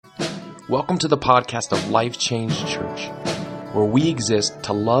Welcome to the podcast of Life Change Church, where we exist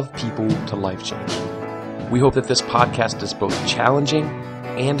to love people to life change. We hope that this podcast is both challenging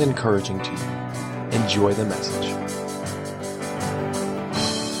and encouraging to you. Enjoy the message.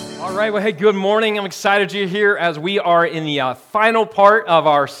 All right, well, hey, good morning. I'm excited you're here as we are in the final part of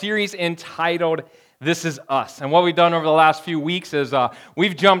our series entitled This Is Us. And what we've done over the last few weeks is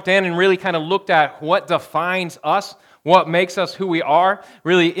we've jumped in and really kind of looked at what defines us, what makes us who we are,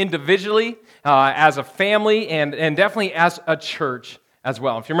 really individually, as a family, and definitely as a church as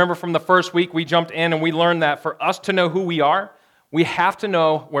well. If you remember from the first week, we jumped in and we learned that for us to know who we are, we have to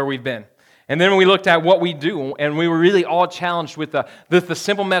know where we've been. And then we looked at what we do, and we were really all challenged with the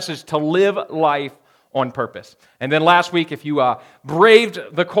simple message to live life on purpose. And then last week, if you braved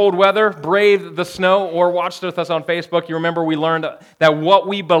the cold weather, braved the snow, or watched with us on Facebook, you remember we learned that what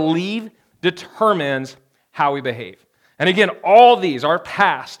we believe determines how we behave. And again, all these, our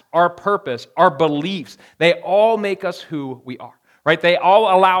past, our purpose, our beliefs, they all make us who we are, right? They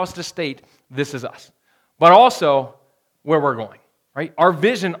all allow us to state, this is us. But also, where we're going, right? Our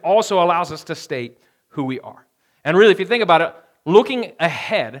vision also allows us to state who we are. And really, if you think about it, looking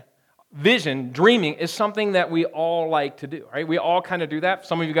ahead, vision, dreaming is something that we all like to do, right? We all kind of do that.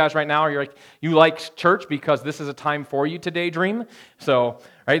 Some of you guys right now, you like church because this is a time for you to daydream. So,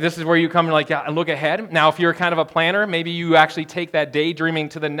 right, this is where you come and look ahead. Now, if you're kind of a planner, maybe you actually take that daydreaming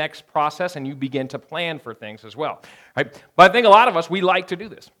to the next process and you begin to plan for things as well, right? But I think a lot of us, we like to do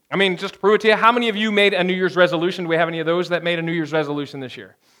this. I mean, just to prove it to you, how many of you made a New Year's resolution? Do we have any of those that made a New Year's resolution this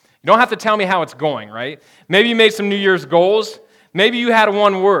year? You don't have to tell me how it's going, right? Maybe you made some New Year's goals. Maybe you had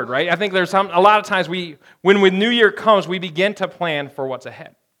one word, right? I think there's a lot of times when New Year comes, we begin to plan for what's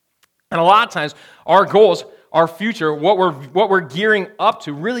ahead. And a lot of times, our goals, our future, what we're gearing up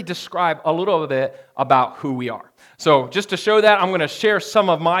to really describe a little bit about who we are. So just to show that, I'm going to share some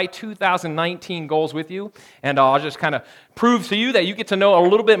of my 2019 goals with you, and I'll just kind of prove to you that you get to know a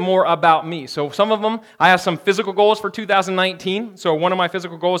little bit more about me. So some of them, I have some physical goals for 2019. So one of my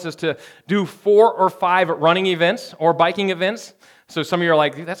physical goals is to do 4 or 5 running events or biking events. So some of you are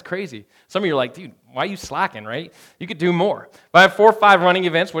like, dude, that's crazy. Some of you are like, dude, why are you slacking, right? You could do more. But I have 4 or 5 running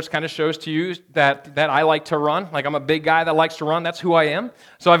events, which kind of shows to you that I like to run. Like I'm a big guy that likes to run. That's who I am.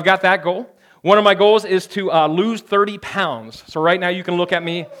 So I've got that goal. One of my goals is to lose 30 pounds. So right now you can look at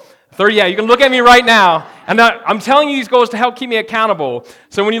me. 30, yeah, you can look at me right now. And I'm telling you these goals to help keep me accountable.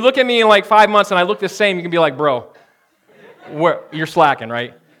 So when you look at me in like 5 months and I look the same, you can be like, bro, you're slacking,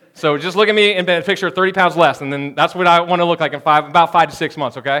 right? So just look at me and picture 30 pounds less, and then that's what I want to look like in about 5 to 6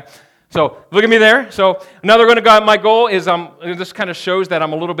 months, okay? So look at me there. So my goal is, this kind of shows that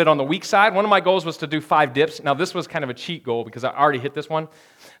I'm a little bit on the weak side. One of my goals was to do 5 dips. Now this was kind of a cheat goal because I already hit this one.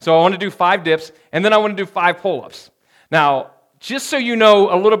 So I want to do 5 dips, and then I want to do 5 pull-ups. Now, just so you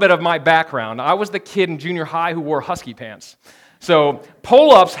know a little bit of my background, I was the kid in junior high who wore husky pants. So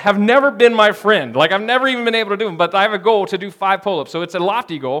pull-ups have never been my friend. Like I've never even been able to do them, but I have a goal to do 5 pull-ups. So it's a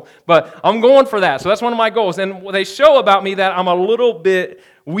lofty goal, but I'm going for that. So that's one of my goals. And they show about me that I'm a little bit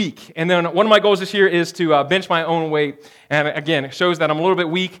weak. And then one of my goals this year is to bench my own weight. And again, it shows that I'm a little bit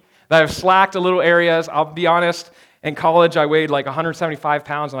weak, that I've slacked a little areas. I'll be honest, in college I weighed like 175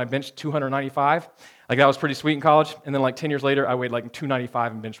 pounds and I benched 295. Like that was pretty sweet in college. And then like 10 years later, I weighed like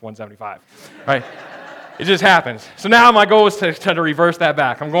 295 and benched 175, right? It just happens. So now my goal is to reverse that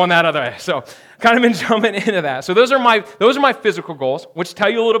back. I'm going that other way. So kind of been jumping into that. So those are my physical goals, which tell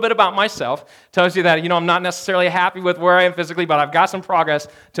you a little bit about myself. Tells you that, I'm not necessarily happy with where I am physically, but I've got some progress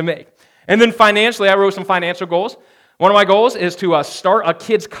to make. And then financially, I wrote some financial goals. One of my goals is to start a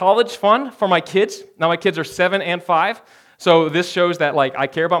kids' college fund for my kids. Now my kids are 7 and 5. So this shows that I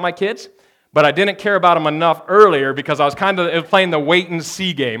care about my kids. But I didn't care about them enough earlier because I was kind of playing the wait and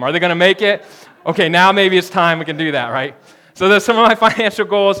see game. Are they going to make it? Okay, now maybe it's time we can do that, right? So there's some of my financial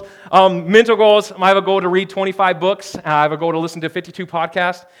goals. Mental goals, I have a goal to read 25 books. I have a goal to listen to 52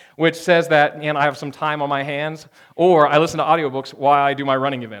 podcasts, which says that I have some time on my hands. Or I listen to audiobooks while I do my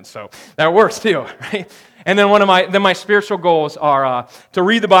running events. So that works too, right? And then my spiritual goals are to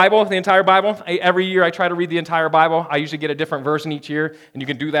read the Bible, the entire Bible. Every year I try to read the entire Bible. I usually get a different version each year, and you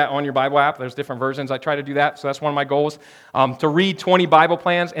can do that on your Bible app. There's different versions. I try to do that, so that's one of my goals. To read 20 Bible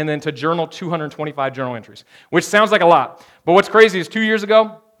plans, and then to journal 225 journal entries, which sounds like a lot. But what's crazy is 2 years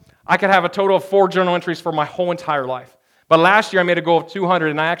ago, I could have a total of 4 journal entries for my whole entire life. But last year I made a goal of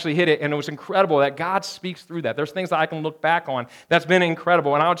 200, and I actually hit it, and it was incredible that God speaks through that. There's things that I can look back on that's been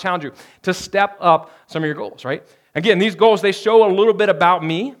incredible, and I would challenge you to step up some of your goals, right? Again, these goals, they show a little bit about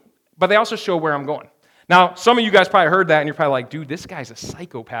me, but they also show where I'm going. Now, some of you guys probably heard that, and you're probably like, dude, this guy's a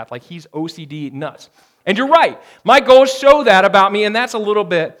psychopath. Like, he's OCD nuts. And you're right. My goals show that about me, and that's a little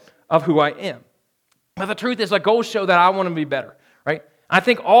bit of who I am. But the truth is, our goals show that I want to be better, right? I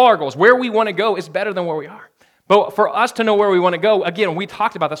think all our goals, where we want to go, is better than where we are. But for us to know where we want to go, again, we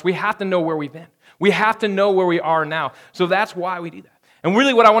talked about this, we have to know where we've been. We have to know where we are now. So that's why we do that. And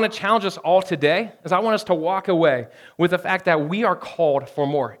really what I want to challenge us all today is I want us to walk away with the fact that we are called for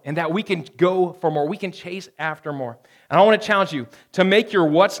more and that we can go for more. We can chase after more. And I want to challenge you to make your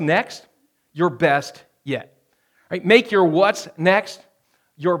what's next your best yet. Right? Make your what's next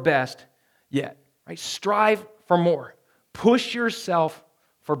your best yet. Right? Strive for more. Push yourself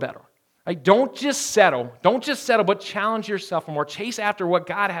for better. Right? Don't just settle, but challenge yourself for more. Chase after what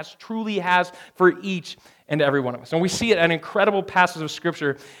God truly has for each and every one of us. And we see it an incredible passage of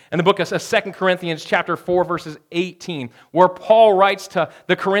Scripture in the book of 2 Corinthians chapter 4, verses 18, where Paul writes to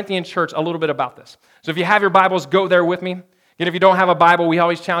the Corinthian church a little bit about this. So if you have your Bibles, go there with me. And if you don't have a Bible, we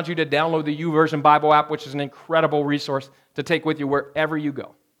always challenge you to download the YouVersion Bible app, which is an incredible resource to take with you wherever you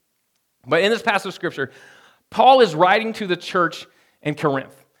go. But in this passage of Scripture, Paul is writing to the church in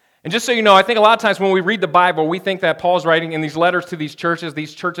Corinth. And just so you know, I think a lot of times when we read the Bible, we think that Paul's writing in these letters to these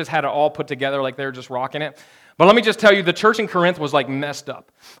churches had it all put together like they were just rocking it. But let me just tell you, the church in Corinth was like messed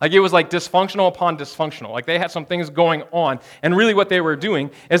up. Like it was like dysfunctional upon dysfunctional. Like they had some things going on. And really what they were doing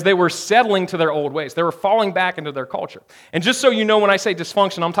is they were settling to their old ways. They were falling back into their culture. And just so you know, when I say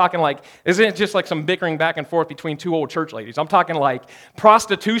dysfunction, I'm talking like, isn't it just like some bickering back and forth between two old church ladies? I'm talking like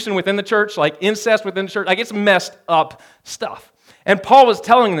prostitution within the church, like incest within the church. Like it's messed up stuff. And Paul was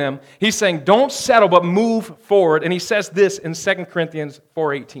telling them, he's saying, don't settle, but move forward. And he says this in 2 Corinthians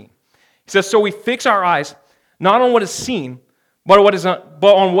 4:18. He says, so we fix our eyes not on what is seen, but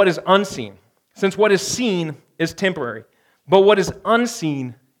on what is unseen. Since what is seen is temporary, but what is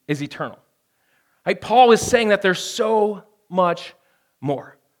unseen is eternal. Right? Paul is saying that there's so much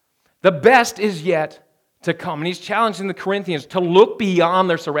more. The best is yet to come. And he's challenging the Corinthians to look beyond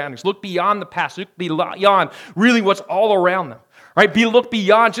their surroundings, look beyond the past, look beyond really what's all around them. Right? Look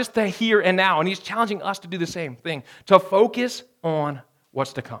beyond just the here and now. And he's challenging us to do the same thing, to focus on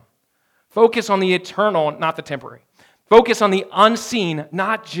what's to come. Focus on the eternal, not the temporary. Focus on the unseen,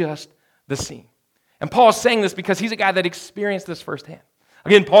 not just the seen. And Paul's saying this because he's a guy that experienced this firsthand.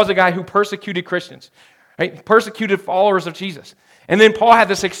 Again, Paul's a guy who persecuted Christians, right? Persecuted followers of Jesus. And then Paul had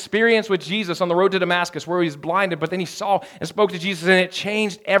this experience with Jesus on the road to Damascus where he was blinded, but then he saw and spoke to Jesus, and it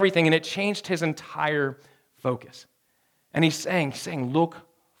changed everything, and it changed his entire focus. And he's saying, look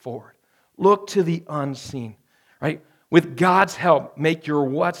forward. Look to the unseen, right? With God's help, make your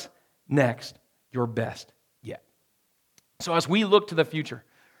what's next your best yet. So as we look to the future,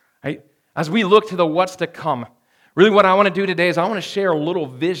 right? As we look to the what's to come, really what I want to do today is I want to share a little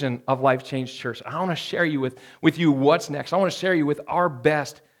vision of Life Change Church. I want to share with you what's next. I want to share you with our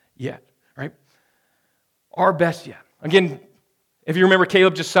best yet, right? Our best yet. Again, if you remember,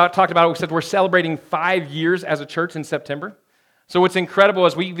 Caleb just talked about it. We said we're celebrating 5 years as a church in September. So what's incredible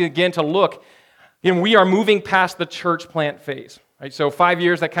as we begin to look, we are moving past the church plant phase. Right? So 5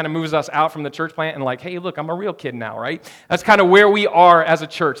 years, that kind of moves us out from the church plant and like, hey, look, I'm a real kid now, right? That's kind of where we are as a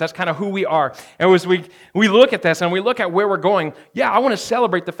church. That's kind of who we are. And as we look at this and we look at where we're going, I want to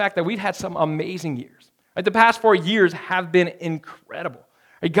celebrate the fact that we've had some amazing years. Right? The past 4 years have been incredible.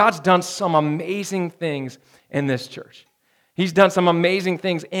 Right? God's done some amazing things in this church. He's done some amazing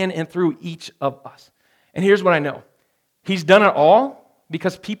things in and through each of us. And here's what I know. He's done it all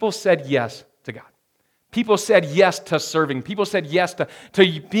because people said yes to God. People said yes to serving. People said yes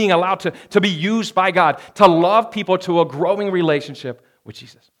to being allowed to be used by God, to love people to a growing relationship with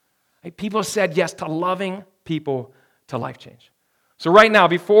Jesus. Right? People said yes to loving people to life change. So right now,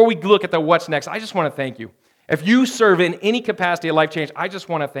 before we look at the what's next, I just want to thank you. If you serve in any capacity at Life Change, I just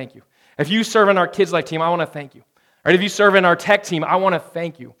want to thank you. If you serve in our Kids Life team, I want to thank you. Right, if you serve in our tech team, I want to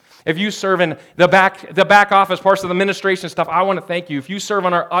thank you. If you serve in the back office parts of the administration stuff, I want to thank you. If you serve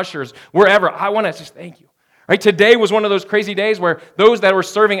on our ushers, wherever, I want to just thank you. Right, today was one of those crazy days where those that were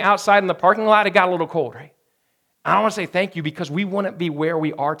serving outside in the parking lot, it got a little cold, right? I want to say thank you because we wouldn't be where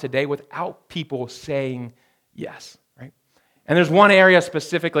we are today without people saying yes, right? And there's one area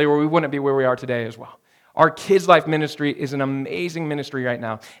specifically where we wouldn't be where we are today as well. Our Kids Life ministry is an amazing ministry right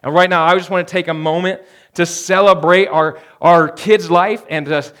now. And right now, I just want to take a moment to celebrate our Kids Life and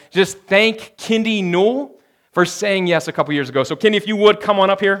to just thank Kindy Newell for saying yes a couple years ago. So Kindy, if you would, come on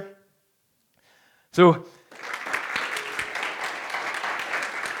up here. So,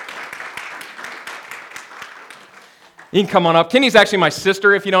 you can come on up. Kindy's actually my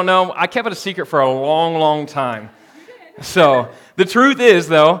sister, if you don't know. I kept it a secret for a long, long time. So the truth is,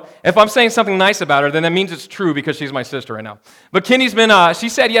 though, if I'm saying something nice about her, then that means it's true because she's my sister right now. But Kenny's been, she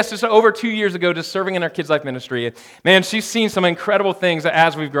said yes just over 2 years ago to serving in our Kids Life ministry. Man, she's seen some incredible things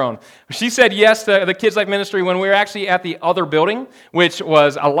as we've grown. She said yes to the Kids Life ministry when we were actually at the other building, which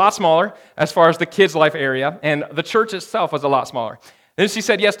was a lot smaller as far as the Kids Life area, and the church itself was a lot smaller. Then she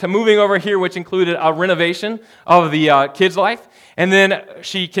said yes to moving over here, which included a renovation of the Kids Life. And then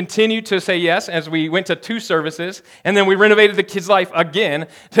she continued to say yes as we went to 2 services. And then we renovated the Kids Life again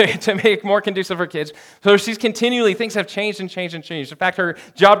to make it more conducive for kids. So she's continually, things have changed and changed and changed. In fact, her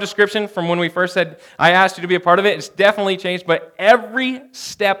job description from when we first said, I asked you to be a part of it, it's definitely changed. But every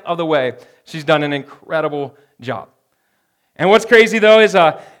step of the way, she's done an incredible job. And what's crazy, though, is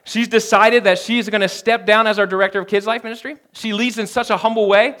she's decided that she's going to step down as our director of Kids Life Ministry. She leads in such a humble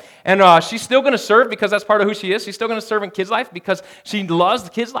way, and she's still going to serve because that's part of who she is. She's still going to serve in Kids Life because she loves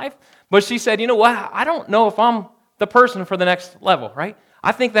the Kids Life. But she said, you know what? I don't know if I'm the person for the next level, right?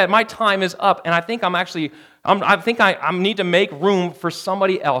 I think that my time is up, and I think I need to make room for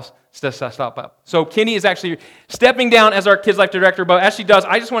somebody else to step up. So Kenny is actually stepping down as our Kids Life director, but as she does,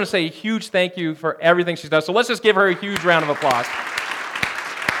 I just want to say a huge thank you for everything she's done. So let's just give her a huge round of applause.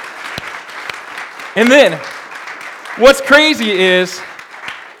 And then, what's crazy is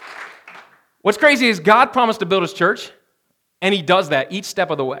God promised to build His church, and He does that each step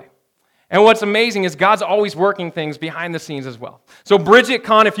of the way. And what's amazing is God's always working things behind the scenes as well. So Bridget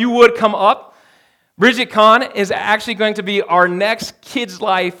Kahn, if you would come up. Bridget Kahn is actually going to be our next Kids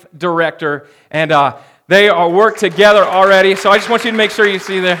Life director, and they are worked together already. So I just want you to make sure you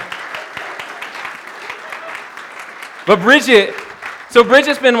see there. But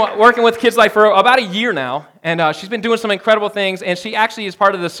Bridget's been working with Kids Life for about a year now, and she's been doing some incredible things, and she actually is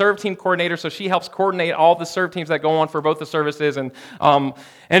part of the serve team coordinator, so she helps coordinate all the serve teams that go on for both the services, and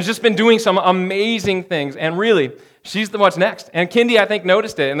just been doing some amazing things, and really, she's the what's next. And Kendi, I think,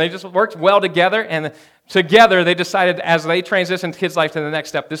 noticed it, and they just worked well together, and together they decided as they transition Kids Life to the next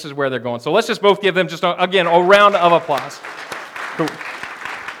step, this is where they're going. So let's just both give them just, again, a round of applause. Cool.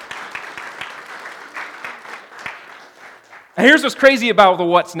 And here's what's crazy about the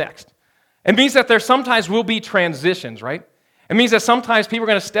what's next. It means that there sometimes will be transitions, right? It means that sometimes people are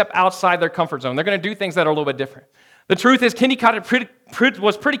going to step outside their comfort zone. They're going to do things that are a little bit different. The truth is, Kendi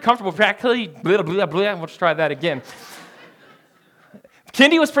was pretty comfortable. Practically, let's try that again.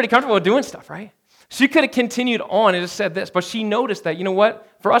 Kendi was pretty comfortable with doing stuff, right? She could have continued on and just said this, but she noticed that, you know what?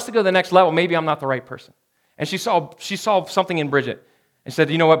 For us to go to the next level, maybe I'm not the right person. And she saw something in Bridget and said,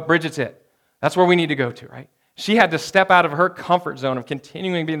 you know what? Bridget's it. That's where we need to go to, right? She had to step out of her comfort zone of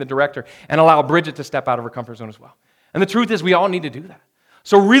continuing being the director and allow Bridget to step out of her comfort zone as well. And the truth is, we all need to do that.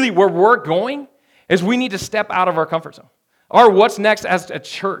 So really, where we're going is we need to step out of our comfort zone. Or what's next as a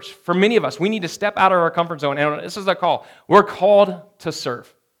church, for many of us, we need to step out of our comfort zone. And this is the call. We're called to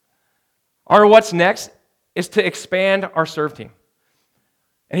serve. Or what's next is to expand our serve team.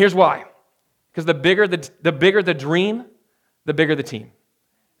 And here's why. Because the bigger the dream, the bigger the team.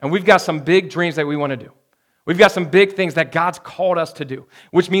 And we've got some big dreams that we want to do. We've got some big things that God's called us to do,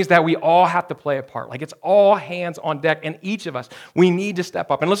 which means that we all have to play a part. Like it's all hands on deck, and each of us, we need to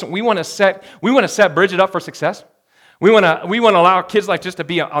step up. And listen, we want to set Bridget up for success. We want to allow Kids Life just to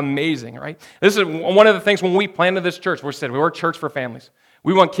be amazing, right? This is one of the things when we planted this church. We said we're a church for families.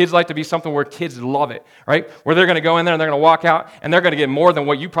 We want Kids Life to be something where kids love it, right? Where they're going to go in there and they're going to walk out and they're going to get more than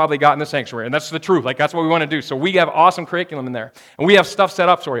what you probably got in the sanctuary. And that's the truth. Like that's what we want to do. So we have awesome curriculum in there. And we have stuff set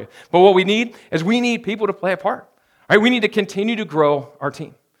up for you. But what we need is we need people to play a part. Right? We need to continue to grow our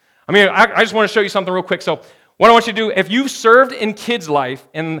team. I mean, I just want to show you something real quick. So what I want you to do, if you've served in Kids Life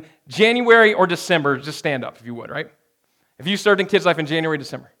in January or December, just stand up if you would, right? If you served in Kids Life in January,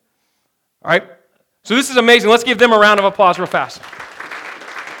 December. All right? So this is amazing. Let's give them a round of applause real fast.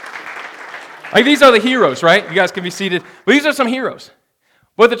 Like these are the heroes, right? You guys can be seated. But these are some heroes.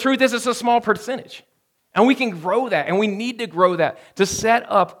 But the truth is it's a small percentage. And we can grow that, and we need to grow that to set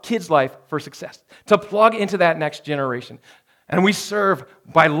up Kids Life for success, to plug into that next generation. And we serve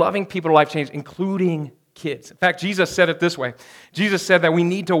by loving people to life change, including kids. In fact, Jesus said it this way. Jesus said that we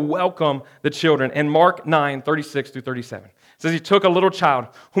need to welcome the children. In Mark 9:36-37, it says he took a little child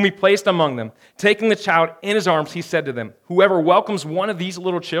whom he placed among them. Taking the child in his arms, he said to them, whoever welcomes one of these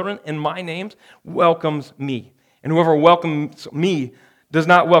little children in my name welcomes me. And whoever welcomes me does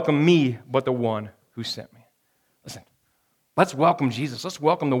not welcome me, but the one who sent me. Listen, let's welcome Jesus. Let's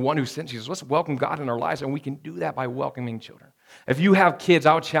welcome the one who sent Jesus. Let's welcome God in our lives, and we can do that by welcoming children. If you have kids,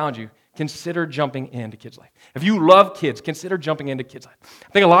 I would challenge you, consider jumping into Kids Life. If you love kids, consider jumping into Kids Life.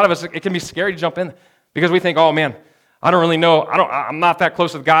 I think a lot of us, it can be scary to jump in because we think, oh man, I don't really know. I'm not that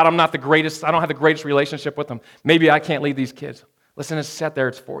close with God. I'm not the greatest. I don't have the greatest relationship with Him. Maybe I can't lead these kids. Listen, it's set there.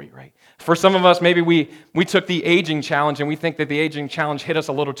 It's for you, right? For some of us, maybe we took the aging challenge and we think that the aging challenge hit us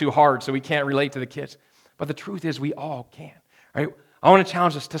a little too hard, so we can't relate to the kids. But the truth is we all can, right? I want to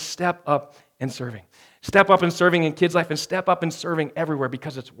challenge us to step up in serving. Step up in serving in kids' life and step up in serving everywhere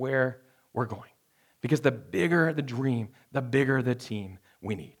because it's where we're going. Because the bigger the dream, the bigger the team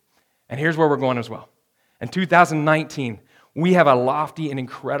we need. And here's where we're going as well. In 2019, we have a lofty and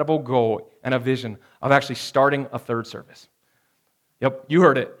incredible goal and a vision of actually starting a third service. Yep, you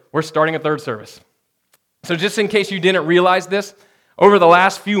heard it. We're starting a third service. So just in case you didn't realize this, over the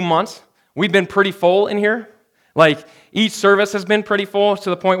last few months, we've been pretty full in here. Like, each service has been pretty full to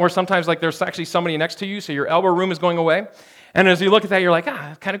the point where sometimes like there's actually somebody next to you, so your elbow room is going away. And as you look at that, you're like,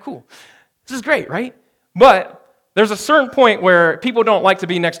 that's kind of cool. This is great, right? But there's a certain point where people don't like to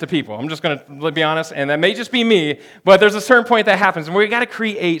be next to people. I'm just going to be honest, and that may just be me, but there's a certain point that happens, and we got to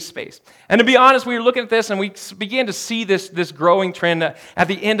create space. And to be honest, we were looking at this, and we began to see this growing trend at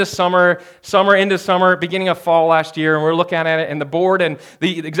the end of summer, beginning of fall last year, and we were looking at it, and the board and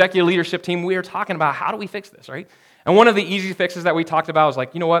the executive leadership team, we were talking about how do we fix this, right? And one of the easy fixes that we talked about was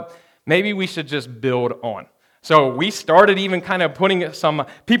like, you know what? Maybe we should just build on. So we started even kind of putting some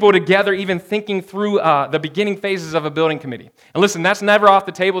people together, even thinking through the beginning phases of a building committee. And listen, that's never off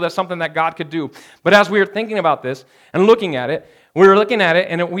the table. That's something that God could do. But as we were thinking about this and looking at it,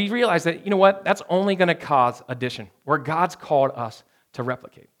 and we realized that, you know what, that's only going to cause addition, where God's called us to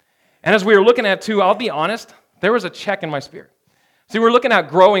replicate. And as we were looking at it too, I'll be honest, there was a check in my spirit. See, we're looking at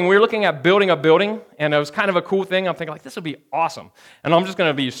growing, we're looking at building a building, and it was kind of a cool thing. I'm thinking, like, this would be awesome. And I'm just going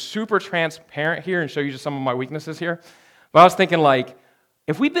to be super transparent here and show you just some of my weaknesses here. But I was thinking, like,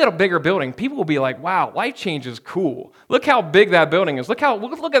 if we build a bigger building, people will be like, wow, Life Change is cool. Look how big that building is. Look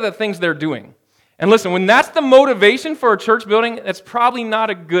at the things they're doing. And listen, when that's the motivation for a church building, it's probably not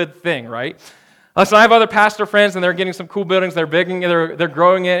a good thing, right? So I have other pastor friends, and they're getting some cool buildings. They're big, they're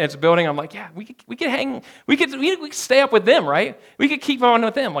growing it. It's building. I'm like, yeah, we could stay up with them, right? We could keep on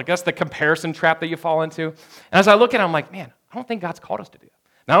with them. Like, that's the comparison trap that you fall into. And as I look at it, I'm like, man, I don't think God's called us to do that.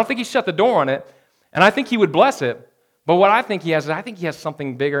 Now, I don't think He shut the door on it, and I think He would bless it. But what I think He has is I think He has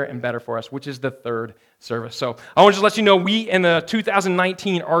something bigger and better for us, which is the third service. So I want to just let you know, we in the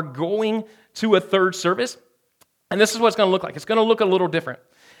 2019 are going to a third service, and this is what it's going to look like. It's going to look a little different.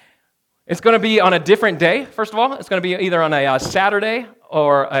 It's going to be on a different day, first of all. It's going to be either on a Saturday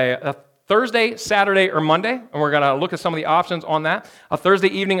or a Thursday, Saturday, or Monday. And we're going to look at some of the options on that. A Thursday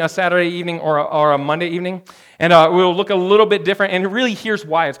evening, a Saturday evening, or a Monday evening. And we'll look a little bit different. And really, here's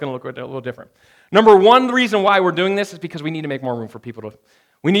why it's going to look a little different. Number one, the reason why we're doing this is because we need to make more room for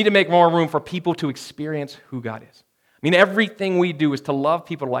people to experience who God is. I mean, everything we do is to love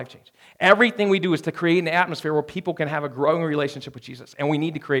people to life change. Everything we do is to create an atmosphere where people can have a growing relationship with Jesus. And we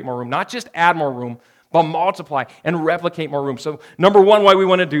need to create more room. Not just add more room, but multiply and replicate more room. So number one, why we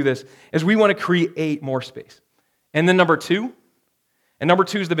want to do this is we want to create more space. And then number two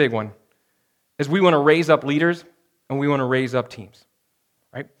is the big one, is we want to raise up leaders and we want to raise up teams.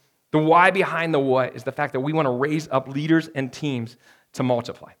 Right? The why behind the what is the fact that we want to raise up leaders and teams to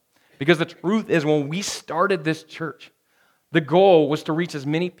multiply. Because the truth is, when we started this church, the goal was to reach as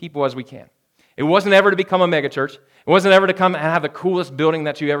many people as we can. It wasn't ever to become a megachurch. It wasn't ever to come and have the coolest building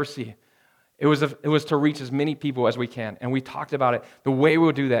that you ever see. It was to reach as many people as we can. And we talked about it. The way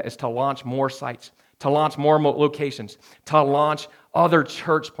we'll do that is to launch more sites, to launch more locations, to launch other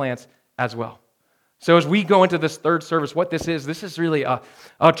church plants as well. So as we go into this third service, what this is really a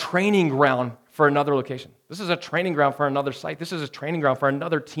training ground for another location. This is a training ground for another site. This is a training ground for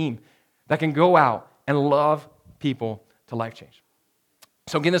another team that can go out and love people to life change.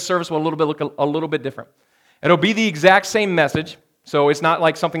 So again, this service will look a little bit different. It'll be the exact same message. So it's not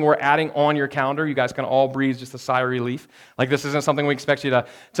like something we're adding on your calendar. You guys can all breathe just a sigh of relief. Like, this isn't something we expect you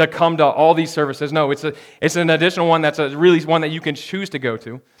to come to all these services. No, it's an additional one that's really one that you can choose to go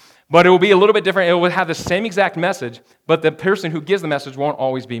to. But it will be a little bit different. It will have the same exact message, but the person who gives the message won't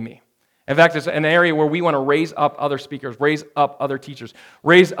always be me. In fact, it's an area where we want to raise up other speakers, raise up other teachers,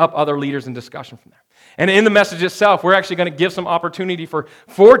 raise up other leaders in discussion from there. And in the message itself, we're actually going to give some opportunity for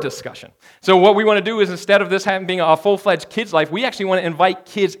discussion. So what we want to do is, instead of this being a full-fledged kids' life, we actually want to invite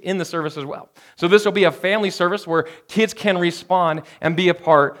kids in the service as well. So this will be a family service where kids can respond and be a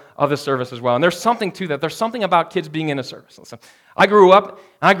part of the service as well. And there's something to that. There's something about kids being in a service. Listen, I grew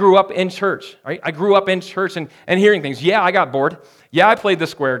up in church, right? I grew up in church and hearing things. Yeah, I got bored. Yeah, I played the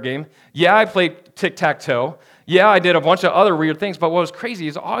square game. Yeah, I played tic-tac-toe. Yeah, I did a bunch of other weird things. But what was crazy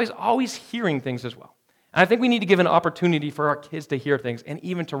is always hearing things as well. And I think we need to give an opportunity for our kids to hear things and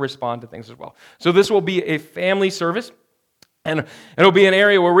even to respond to things as well. So this will be a family service, and it'll be an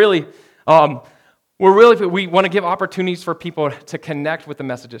area where really we want to give opportunities for people to connect with the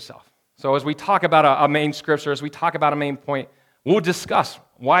message itself. So as we talk about a main scripture, as we talk about a main point, we'll discuss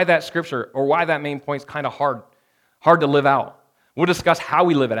why that scripture or why that main point is kind of hard to live out. We'll discuss how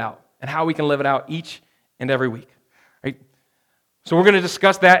we live it out and how we can live it out each and every week. Right? So we're going to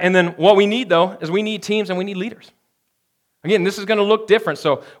discuss that. And then what we need, though, is we need teams and we need leaders. Again, this is going to look different.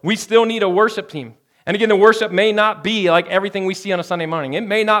 So we still need a worship team. And again, the worship may not be like everything we see on a Sunday morning. It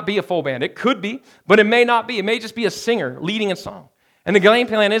may not be a full band. It could be, but it may not be. It may just be a singer leading a song. And the game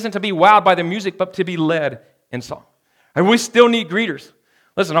plan isn't to be wowed by the music, but to be led in song. And we still need greeters.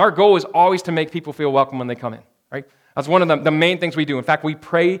 Listen, our goal is always to make people feel welcome when they come in, right? That's one of the main things we do. In fact, we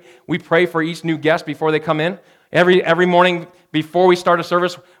pray for each new guest before they come in. Every morning before we start a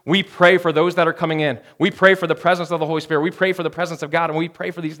service, we pray for those that are coming in. We pray for the presence of the Holy Spirit. We pray for the presence of God, and we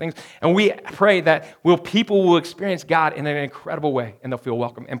pray for these things. And we pray that people will experience God in an incredible way, and they'll feel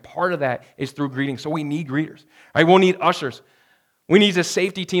welcome. And part of that is through greetings. So we need greeters. Right? We'll need ushers. We need a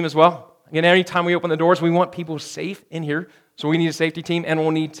safety team as well. Again, anytime we open the doors, we want people safe in here. So we need a safety team, and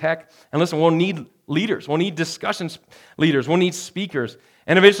we'll need tech. And listen, we'll need leaders. We'll need discussion leaders. We'll need speakers.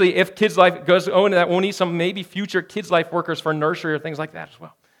 And eventually, if Kids Life goes into that, we'll need some maybe future Kids Life workers for nursery or things like that as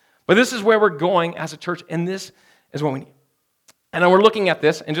well. But this is where we're going as a church, and this is what we need. And then we're looking at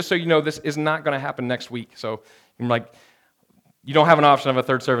this, and just so you know, this is not going to happen next week. So you don't have an option of a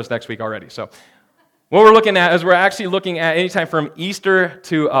third service next week already. So what we're looking at is we're actually looking at anytime from Easter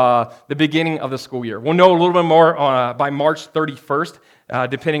to the beginning of the school year. We'll know a little bit more by March 31st,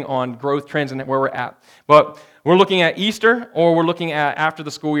 depending on growth trends and where we're at. But we're looking at Easter, or we're looking at after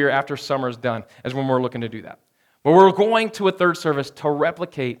the school year, after summer is done, is when we're looking to do that. But we're going to a third service to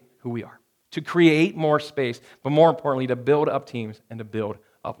replicate who we are, to create more space, but more importantly, to build up teams and to build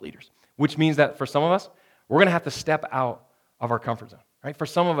up leaders, which means that for some of us, we're going to have to step out of our comfort zone. Right? For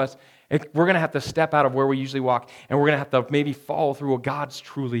some of us, we're going to have to step out of where we usually walk, and we're going to have to maybe follow through what God's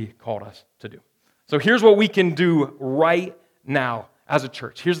truly called us to do. So here's what we can do right now as a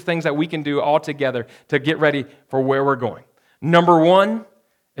church. Here's the things that we can do all together to get ready for where we're going. Number one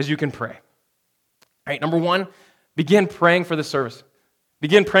is you can pray. Right? Number one, begin praying for the service.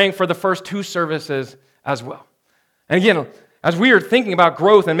 Begin praying for the first two services as well. And again, as we are thinking about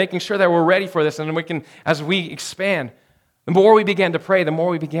growth and making sure that we're ready for this, and we can, as we expand, the more we began to pray, the more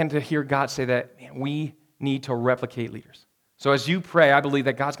we began to hear God say that, man, we need to replicate leaders. So as you pray, I believe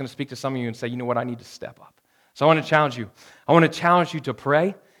that God's going to speak to some of you and say, you know what, I need to step up. So I want to challenge you. I want to challenge you to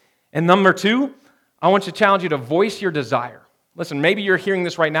pray. And number two, I want to challenge you to voice your desire. Listen, maybe you're hearing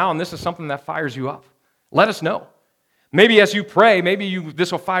this right now, and this is something that fires you up. Let us know. Maybe as you pray,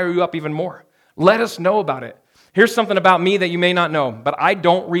 this will fire you up even more. Let us know about it. Here's something about me that you may not know, but I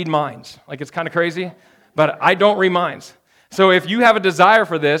don't read minds. It's kind of crazy, but I don't read minds. So if you have a desire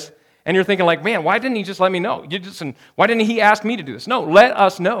for this, and you're thinking man, why didn't he just let me know? Why didn't he ask me to do this? No, let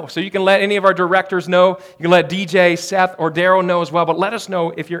us know. So you can let any of our directors know. You can let DJ, Seth, or Daryl know as well, but let us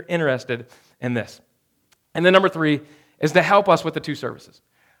know if you're interested in this. And then number three is to help us with the two services.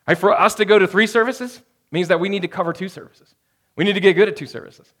 Right, for us to go to 3 services means that we need to cover 2 services. We need to get good at 2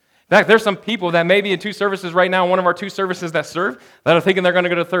 services. In fact, there's some people that may be in 2 services right now, one of our 2 services that serve, that are thinking they're going to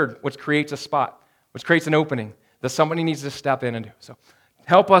go to third, which creates a spot, which creates an opening that somebody needs to step in and do. So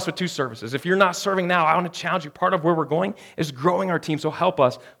help us with 2 services. If you're not serving now, I want to challenge you. Part of where we're going is growing our team, so help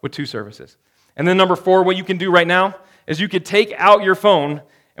us with 2 services. And then number 4, what you can do right now is you could take out your phone,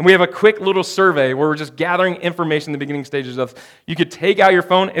 and we have a quick little survey where we're just gathering information in the beginning stages of. You could take out your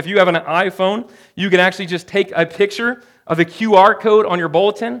phone. If you have an iPhone, you can actually just take a picture of the QR code on your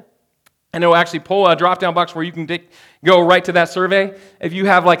bulletin, and it will actually pull a drop-down box where you can go right to that survey. If you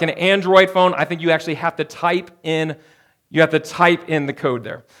have an Android phone, I think you actually have to type in the code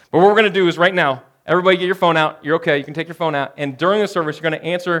there. But what we're going to do is right now, everybody get your phone out. You're okay. You can take your phone out. And during the service, you're going to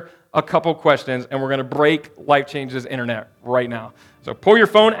answer a couple questions, and we're going to break Life Changes Internet right now. So pull your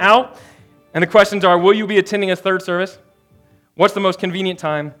phone out, and the questions are, will you be attending a third service? What's the most convenient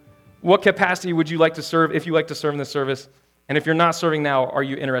time? What capacity would you like to serve if you like to serve in this service? And if you're not serving now, are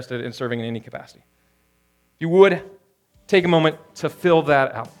you interested in serving in any capacity? If you would, take a moment to fill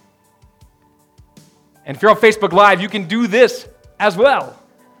that out. And if you're on Facebook Live, you can do this as well.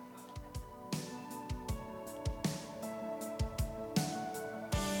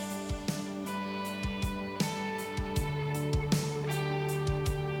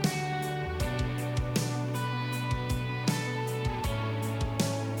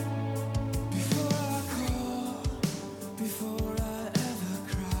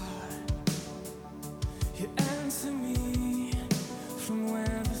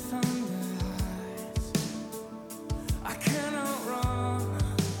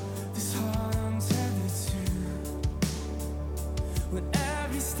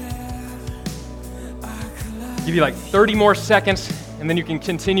 give you like 30 more seconds, and then you can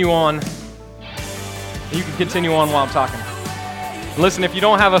continue on. You can continue on while I'm talking. Listen, if you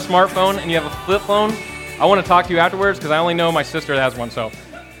don't have a smartphone and you have a flip phone, I want to talk to you afterwards because I only know my sister has one, so.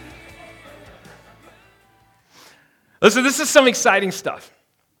 Listen, this is some exciting stuff.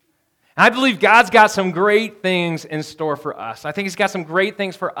 I believe God's got some great things in store for us. I think He's got some great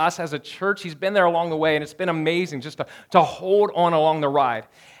things for us as a church. He's been there along the way, and it's been amazing just to hold on along the ride.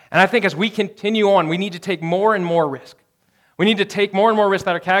 And I think as we continue on, we need to take more and more risk. We need to take more and more risks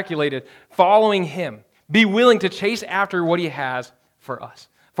that are calculated, following Him. Be willing to chase after what He has for us.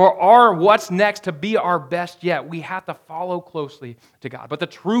 For our what's next to be our best yet, we have to follow closely to God. But the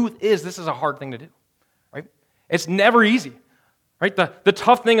truth is, this is a hard thing to do, right? It's never easy. Right? The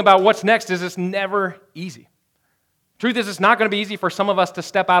tough thing about what's next is it's never easy. Truth is, it's not going to be easy for some of us to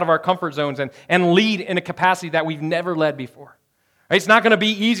step out of our comfort zones and lead in a capacity that we've never led before. Right? It's not going to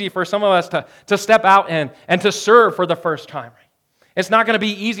be easy for some of us to step out and to serve for the first time. Right? It's not going to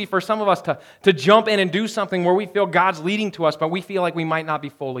be easy for some of us to jump in and do something where we feel God's leading to us, but we feel like we might not be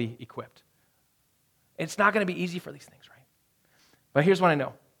fully equipped. It's not going to be easy for these things, right? But here's what I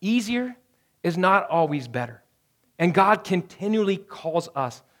know. Easier is not always better. And God continually calls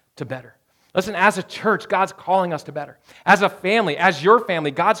us to better. Listen, as a church, God's calling us to better. As a family, as your family,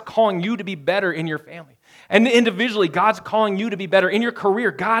 God's calling you to be better in your family. And individually, God's calling you to be better. In your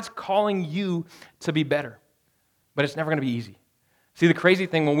career, God's calling you to be better. But it's never going to be easy. See, the crazy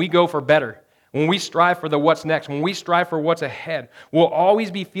thing, when we go for better, when we strive for the what's next, when we strive for what's ahead, we'll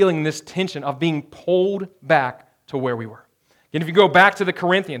always be feeling this tension of being pulled back to where we were. And if you go back to the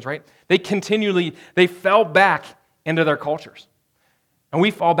Corinthians, right, they fell back into their cultures. And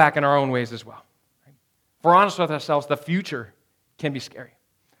we fall back in our own ways as well. Right? If we're honest with ourselves, the future can be scary.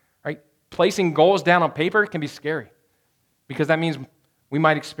 Right? Placing goals down on paper can be scary because that means we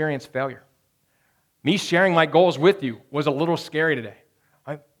might experience failure. Me sharing my goals with you was a little scary today.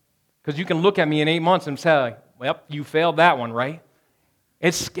 Right? Because you can look at me in 8 months and say, well, you failed that one, right?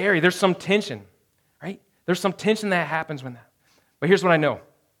 It's scary. There's some tension. Right? There's some tension that happens when that. But here's what I know.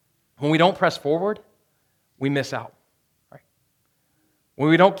 When we don't press forward, we miss out, right? When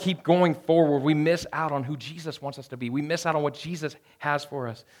we don't keep going forward, we miss out on who Jesus wants us to be. We miss out on what Jesus has for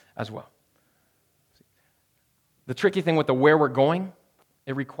us as well. The tricky thing with the where we're going,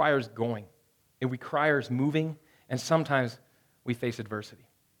 it requires going. It requires moving, and sometimes we face adversity.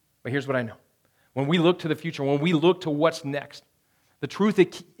 But here's what I know. When we look to the future, when we look to what's next, the truth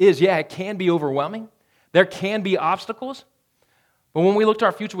is, it can be overwhelming. There can be obstacles. But when we look to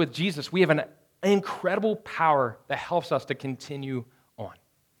our future with Jesus, we have an incredible power that helps us to continue on.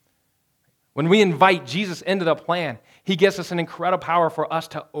 When we invite Jesus into the plan, He gives us an incredible power for us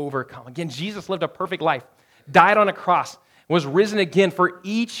to overcome. Again, Jesus lived a perfect life, died on a cross, was risen again for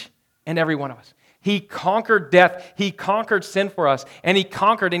each and every one of us. He conquered death, He conquered sin for us, and He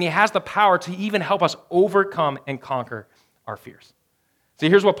has the power to even help us overcome and conquer our fears. See,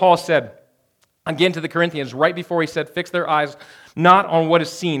 here's what Paul said again to the Corinthians right before he said, fix their eyes not on what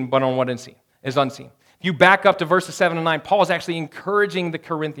is seen, but on what is unseen. If you back up to verses 7 and 9, Paul is actually encouraging the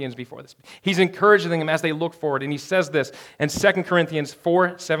Corinthians before this. He's encouraging them as they look forward, and he says this in 2 Corinthians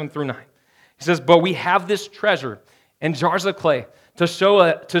 4, 7 through 9. He says, but we have this treasure in jars of clay to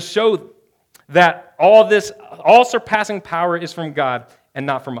show that all surpassing power is from God and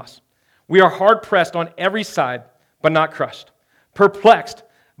not from us. We are hard pressed on every side, but not crushed, perplexed,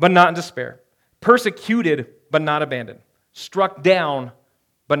 but not in despair, persecuted, but not abandoned, struck down,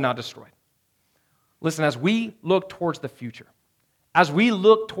 but not destroyed. Listen, as we look towards the future, as we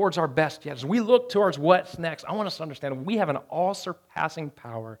look towards our best yet, as we look towards what's next, I want us to understand we have an all-surpassing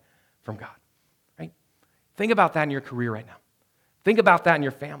power from God. Right? Think about that in your career right now. Think about that in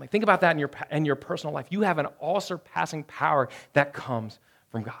your family. Think about that in your personal life. You have an all-surpassing power that comes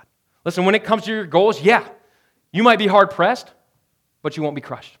from God. Listen, when it comes to your goals, you might be hard-pressed, but you won't be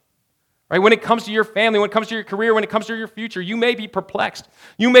crushed. Right? When it comes to your family, when it comes to your career, when it comes to your future, you may be perplexed.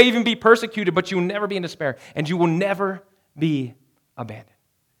 You may even be persecuted, but you will never be in despair, and you will never be abandoned.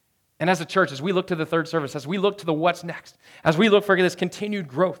 And as a church, as we look to the third service, as we look to the what's next, as we look for this continued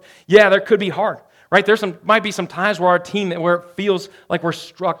growth, there could be hard. Right? Might be some times where where it feels like we're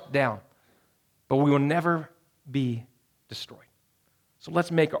struck down, but we will never be destroyed. So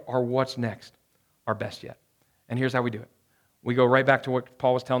let's make our what's next our best yet. And here's how we do it. We go right back to what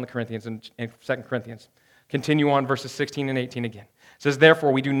Paul was telling the Corinthians in 2 Corinthians. Continue on verses 16 and 18 again. It says,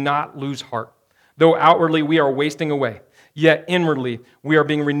 therefore, we do not lose heart. Though outwardly we are wasting away, yet inwardly we are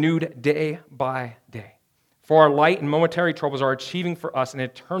being renewed day by day. For our light and momentary troubles are achieving for us an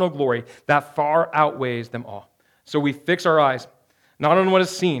eternal glory that far outweighs them all. So we fix our eyes, not on what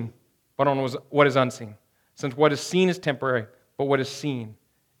is seen, but on what is unseen. since what is seen is temporary, but what is seen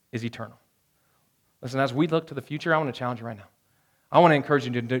is eternal. Listen, as we look to the future, I want to challenge you right now. I want to encourage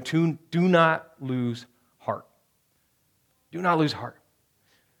you to do not lose heart. Do not lose heart.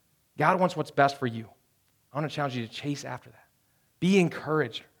 God wants what's best for you. I want to challenge you to chase after that. Be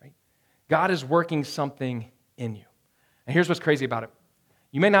encouraged, right? God is working something in you. And here's what's crazy about it.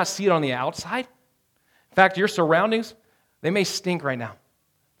 You may not see it on the outside. In fact, your surroundings, they may stink right now.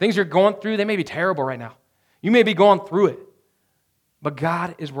 Things you're going through, they may be terrible right now. You may be going through it. But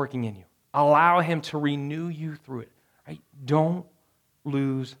God is working in you. Allow Him to renew you through it. Right? Don't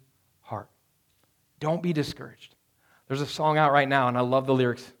lose heart. Don't be discouraged. There's a song out right now, and I love the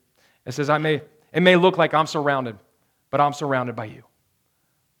lyrics. It says, it may look like I'm surrounded, but I'm surrounded by you.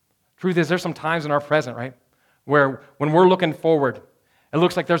 Truth is, there's some times in our present, right, where when we're looking forward, it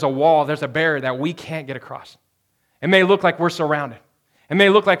looks like there's a wall, there's a barrier that we can't get across. It may look like we're surrounded. It may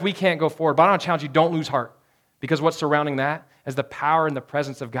look like we can't go forward, but I want to challenge you, don't lose heart, because what's surrounding that is the power and the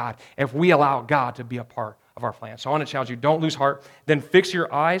presence of God if we allow God to be a part of our plan. So I want to challenge you, don't lose heart. Then fix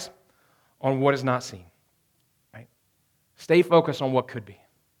your eyes on what is not seen. Right? Stay focused on what could be.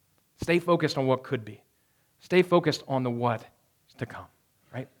 Stay focused on what could be. Stay focused on the what is to come.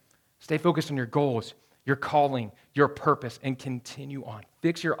 Right? Stay focused on your goals, your calling, your purpose, and continue on.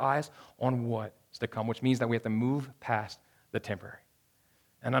 Fix your eyes on what is to come, which means that we have to move past the temporary.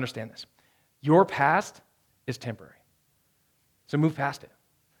 And understand this. Your past is temporary. So move past it.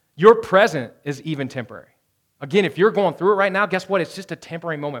 Your present is even temporary. Again, if you're going through it right now, guess what? It's just a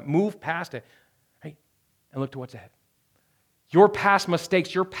temporary moment. Move past it, right? And look to what's ahead. Your past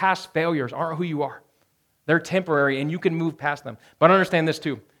mistakes, your past failures aren't who you are. They're temporary, and you can move past them. But understand this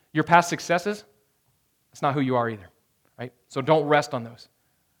too. Your past successes, that's not who you are either, right? So don't rest on those.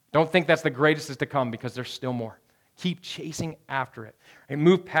 Don't think that's the greatest is to come, because there's still more. Keep chasing after it. Right?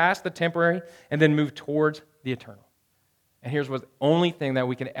 Move past the temporary and then move towards the eternal. And here's what the only thing that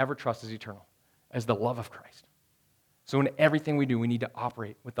we can ever trust is eternal, is the love of Christ. So in everything we do, we need to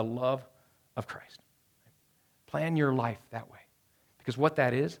operate with the love of Christ. Plan your life that way. Because what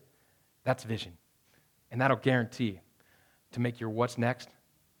that is, that's vision. And that'll guarantee to make your what's next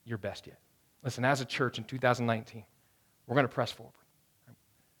your best yet. Listen, as a church in 2019, we're going to press forward.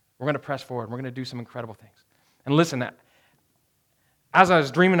 We're going to press forward. We're going to do some incredible things. And listen, as I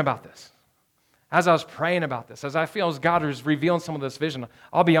was dreaming about this, as I was praying about this, as I feel as God was revealing some of this vision,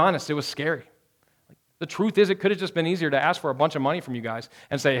 I'll be honest, it was scary. The truth is, it could have just been easier to ask for a bunch of money from you guys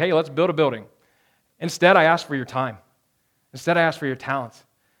and say, hey, let's build a building. Instead, I asked for your time. Instead, I asked for your talents.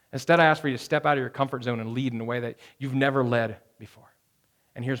 Instead, I asked for you to step out of your comfort zone and lead in a way that you've never led before.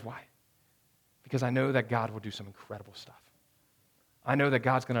 And here's why. Because I know that God will do some incredible stuff. I know that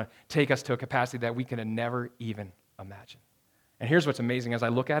God's going to take us to a capacity that we could have never even imagined. And here's what's amazing as I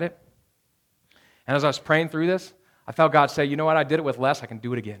look at it. And as I was praying through this, I felt God say, you know what, I did it with less, I can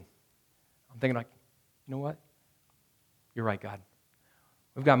do it again. I'm thinking like, you know what? You're right, God.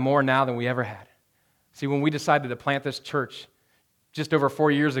 We've got more now than we ever had. See, when we decided to plant this church just over 4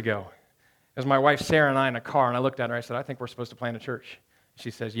 years ago, it was my wife Sarah and I in a car, and I looked at her and I said, I think we're supposed to plant a church.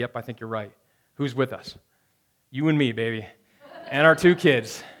 She says, yep, I think you're right. Who's with us? You and me, baby. And our 2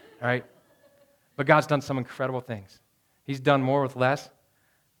 kids, all right? But God's done some incredible things. He's done more with less.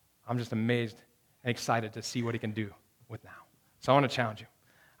 I'm just amazed and excited to see what He can do with now. So I want to challenge you.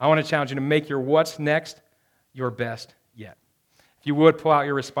 I want to challenge you to make your what's next your best yet. If you would, pull out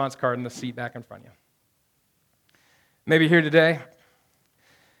your response card in the seat back in front of you. Maybe here today,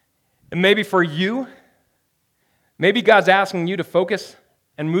 and maybe for you, maybe God's asking you to focus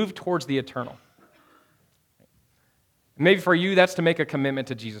and move towards the eternal. Maybe for you, that's to make a commitment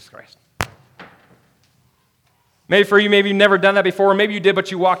to Jesus Christ. Maybe for you, maybe you've never done that before, or maybe you did,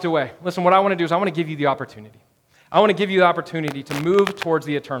 but you walked away. Listen, what I want to do is I want to give you the opportunity. I want to give you the opportunity to move towards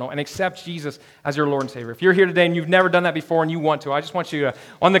the eternal and accept Jesus as your Lord and Savior. If you're here today and you've never done that before and you want to, I just want you to,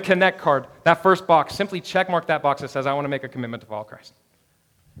 on the Connect card, that first box, simply check mark that box that says, I want to make a commitment to follow Christ.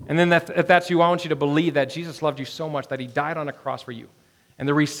 And then if that's you, I want you to believe that Jesus loved you so much that He died on a cross for you, and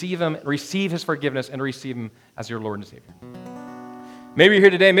to receive His forgiveness, and to receive Him as your Lord and Savior. Maybe you're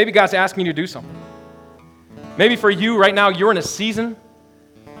here today, maybe God's asking you to do something. Maybe for you right now, you're in a season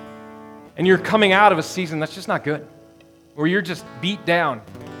and you're coming out of a season that's just not good, where you're just beat down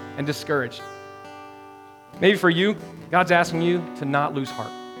and discouraged. Maybe for you, God's asking you to not lose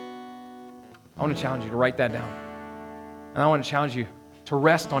heart. I want to challenge you to write that down. And I want to challenge you to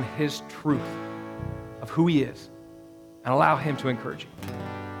rest on His truth of who He is and allow Him to encourage you.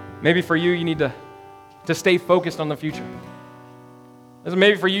 Maybe for you, you need to stay focused on the future. Listen,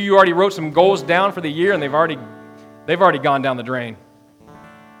 maybe for you already wrote some goals down for the year and they've already gone down the drain.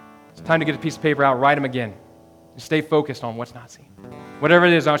 It's time to get a piece of paper out, write them again, Stay focused on what's not seen. Whatever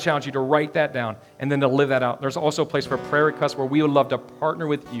it is, I'll challenge you to write that down and then to live that out. There's also a place for prayer requests where we would love to partner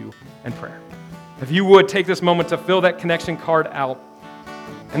with you in prayer. If you would take this moment to fill that connection card out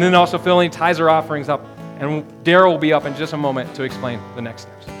and then also fill any tithes or offerings up. And Daryl will be up in just a moment to explain the next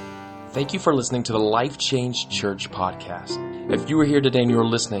steps. Thank you for listening to the Life Change Church podcast. If you were here today and you were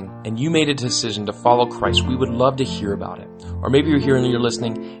listening and you made a decision to follow Christ, we would love to hear about it. Or maybe you're here and you're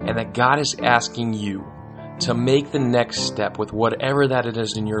listening and that God is asking you to make the next step with whatever that it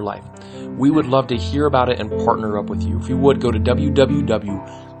is in your life. We would love to hear about it and partner up with you. If you would, go to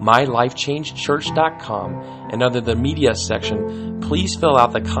www.mylifechangechurch.com and under the media section, please fill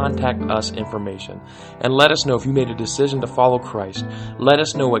out the contact us information and let us know if you made a decision to follow Christ. Let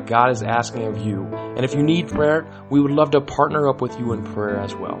us know what God is asking of you. And if you need prayer, we would love to partner up with you in prayer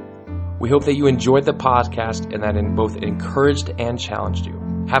as well. We hope that you enjoyed the podcast and that it both encouraged and challenged you.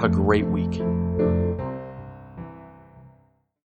 Have a great week.